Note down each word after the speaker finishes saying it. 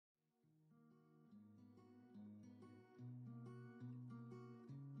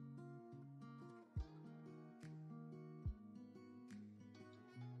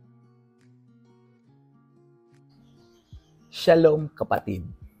Shalom kapatid.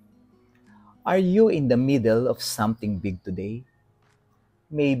 Are you in the middle of something big today?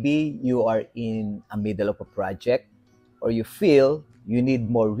 Maybe you are in a middle of a project or you feel you need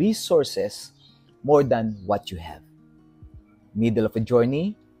more resources more than what you have. Middle of a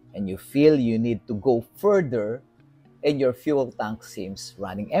journey and you feel you need to go further and your fuel tank seems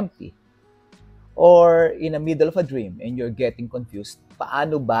running empty. Or in the middle of a dream and you're getting confused,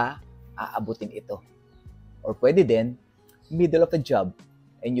 paano ba aabutin ito? Or pwede din, middle of a job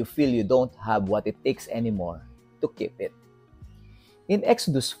and you feel you don't have what it takes anymore to keep it. In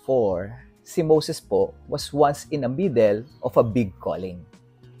Exodus 4, si Moses po was once in the middle of a big calling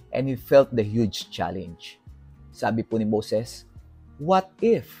and he felt the huge challenge. Sabi po ni Moses, what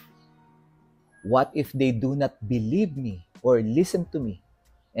if? What if they do not believe me or listen to me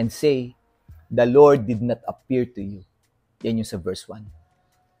and say, the Lord did not appear to you? Yan yung sa verse 1.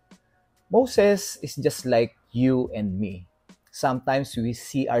 Moses is just like you and me. Sometimes we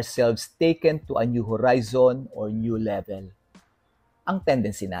see ourselves taken to a new horizon or new level. Ang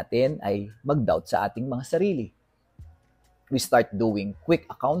tendency natin ay mag-doubt sa ating mga sarili. We start doing quick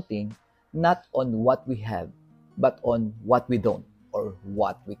accounting not on what we have, but on what we don't or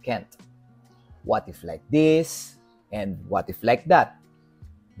what we can't. What if like this? And what if like that?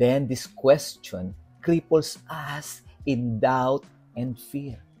 Then this question cripples us in doubt and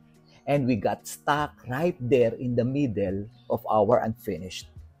fear. And we got stuck right there in the middle of our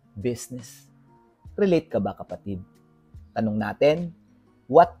unfinished business. Relate ka ba, kapatid? Tanong natin,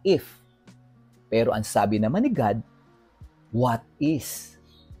 what if? Pero ang sabi naman ni God, what is?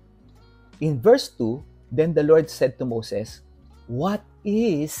 In verse 2, then the Lord said to Moses, what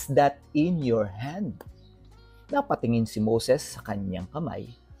is that in your hand? Napatingin si Moses sa kanyang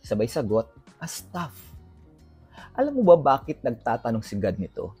kamay, sabay sagot, a staff. Alam mo ba bakit nagtatanong si God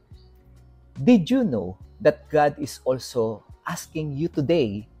nito? Did you know that God is also asking you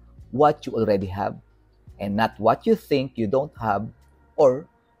today what you already have and not what you think you don't have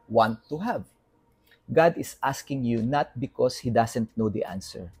or want to have? God is asking you not because He doesn't know the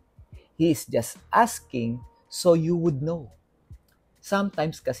answer. He is just asking so you would know.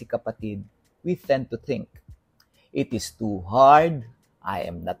 Sometimes kasi kapatid, we tend to think, it is too hard, I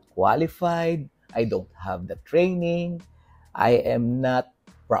am not qualified, I don't have the training, I am not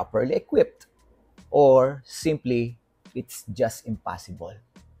properly equipped, or simply, it's just impossible.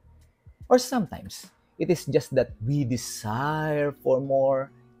 Or sometimes, it is just that we desire for more,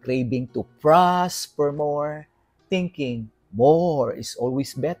 craving to prosper more, thinking more is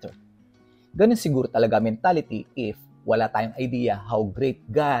always better. Ganun siguro talaga mentality if wala tayong idea how great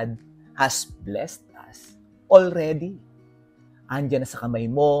God has blessed us already. Andiyan na sa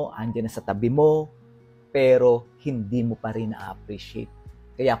kamay mo, andiyan na sa tabi mo, pero hindi mo pa rin na-appreciate.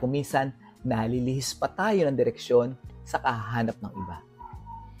 Kaya kung minsan, nalilihis pa tayo ng direksyon sa kahanap ng iba.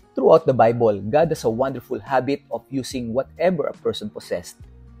 Throughout the Bible, God has a wonderful habit of using whatever a person possessed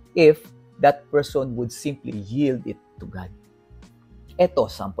if that person would simply yield it to God. Ito,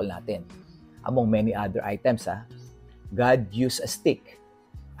 sample natin. Among many other items, God used a stick,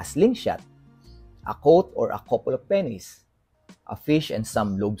 a slingshot, a coat or a couple of pennies, a fish and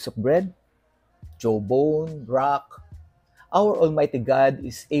some loaves of bread, jawbone, rock. Our Almighty God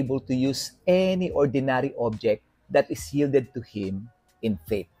is able to use any ordinary object that is yielded to Him in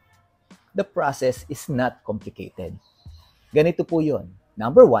faith. The process is not complicated. Ganito po yun.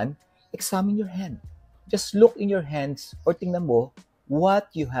 Number 1, examine your hand. Just look in your hands or tingnan mo what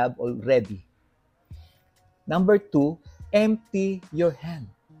you have already. Number 2, empty your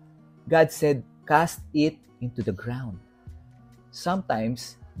hand. God said, cast it into the ground.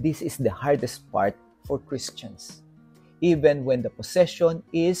 Sometimes, this is the hardest part for Christians. Even when the possession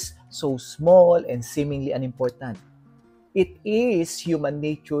is so small and seemingly unimportant, it is human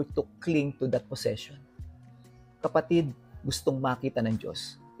nature to cling to that possession. Kapatid, gustong makita ng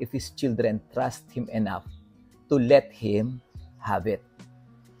Diyos if His children trust Him enough to let Him have it.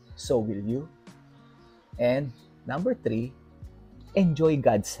 So will you? And number 3, enjoy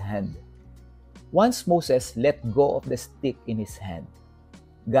God's hand. Once Moses let go of the stick in his hand,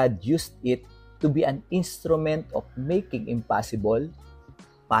 God used it to be an instrument of making impossible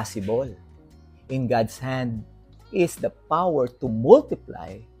possible. In God's hand is the power to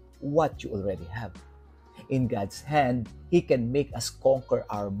multiply what you already have. In God's hand, He can make us conquer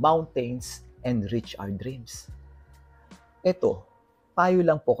our mountains and reach our dreams. Ito, payo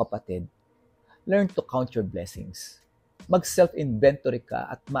lang po kapatid. Learn to count your blessings. Mag-self-inventory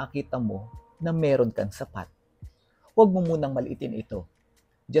ka at makita mo na meron kang sapat. Huwag mo munang maliitin ito.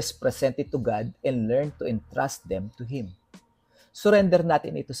 Just present it to God and learn to entrust them to Him. Surrender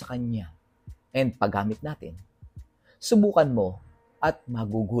natin ito sa Kanya and paggamit natin. Subukan mo at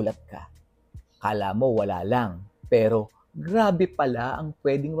magugulat ka. Kala mo wala lang, pero grabe pala ang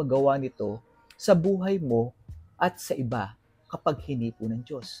pwedeng magawa nito sa buhay mo at sa iba kapag hinipo ng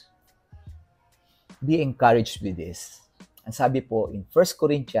Diyos. Be encouraged with this. Ang sabi po in 1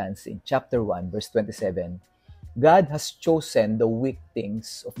 Corinthians in chapter 1 verse 27, God has chosen the weak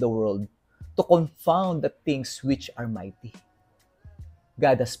things of the world to confound the things which are mighty.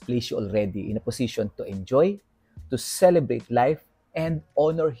 God has placed you already in a position to enjoy, to celebrate life, and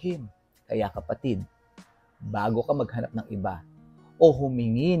honor Him. Kaya kapatid, bago ka maghanap ng iba, o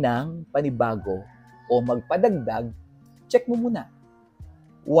humingi ng panibago, o magpadagdag, check mo muna,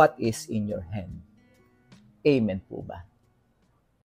 what is in your hand? Amen po ba?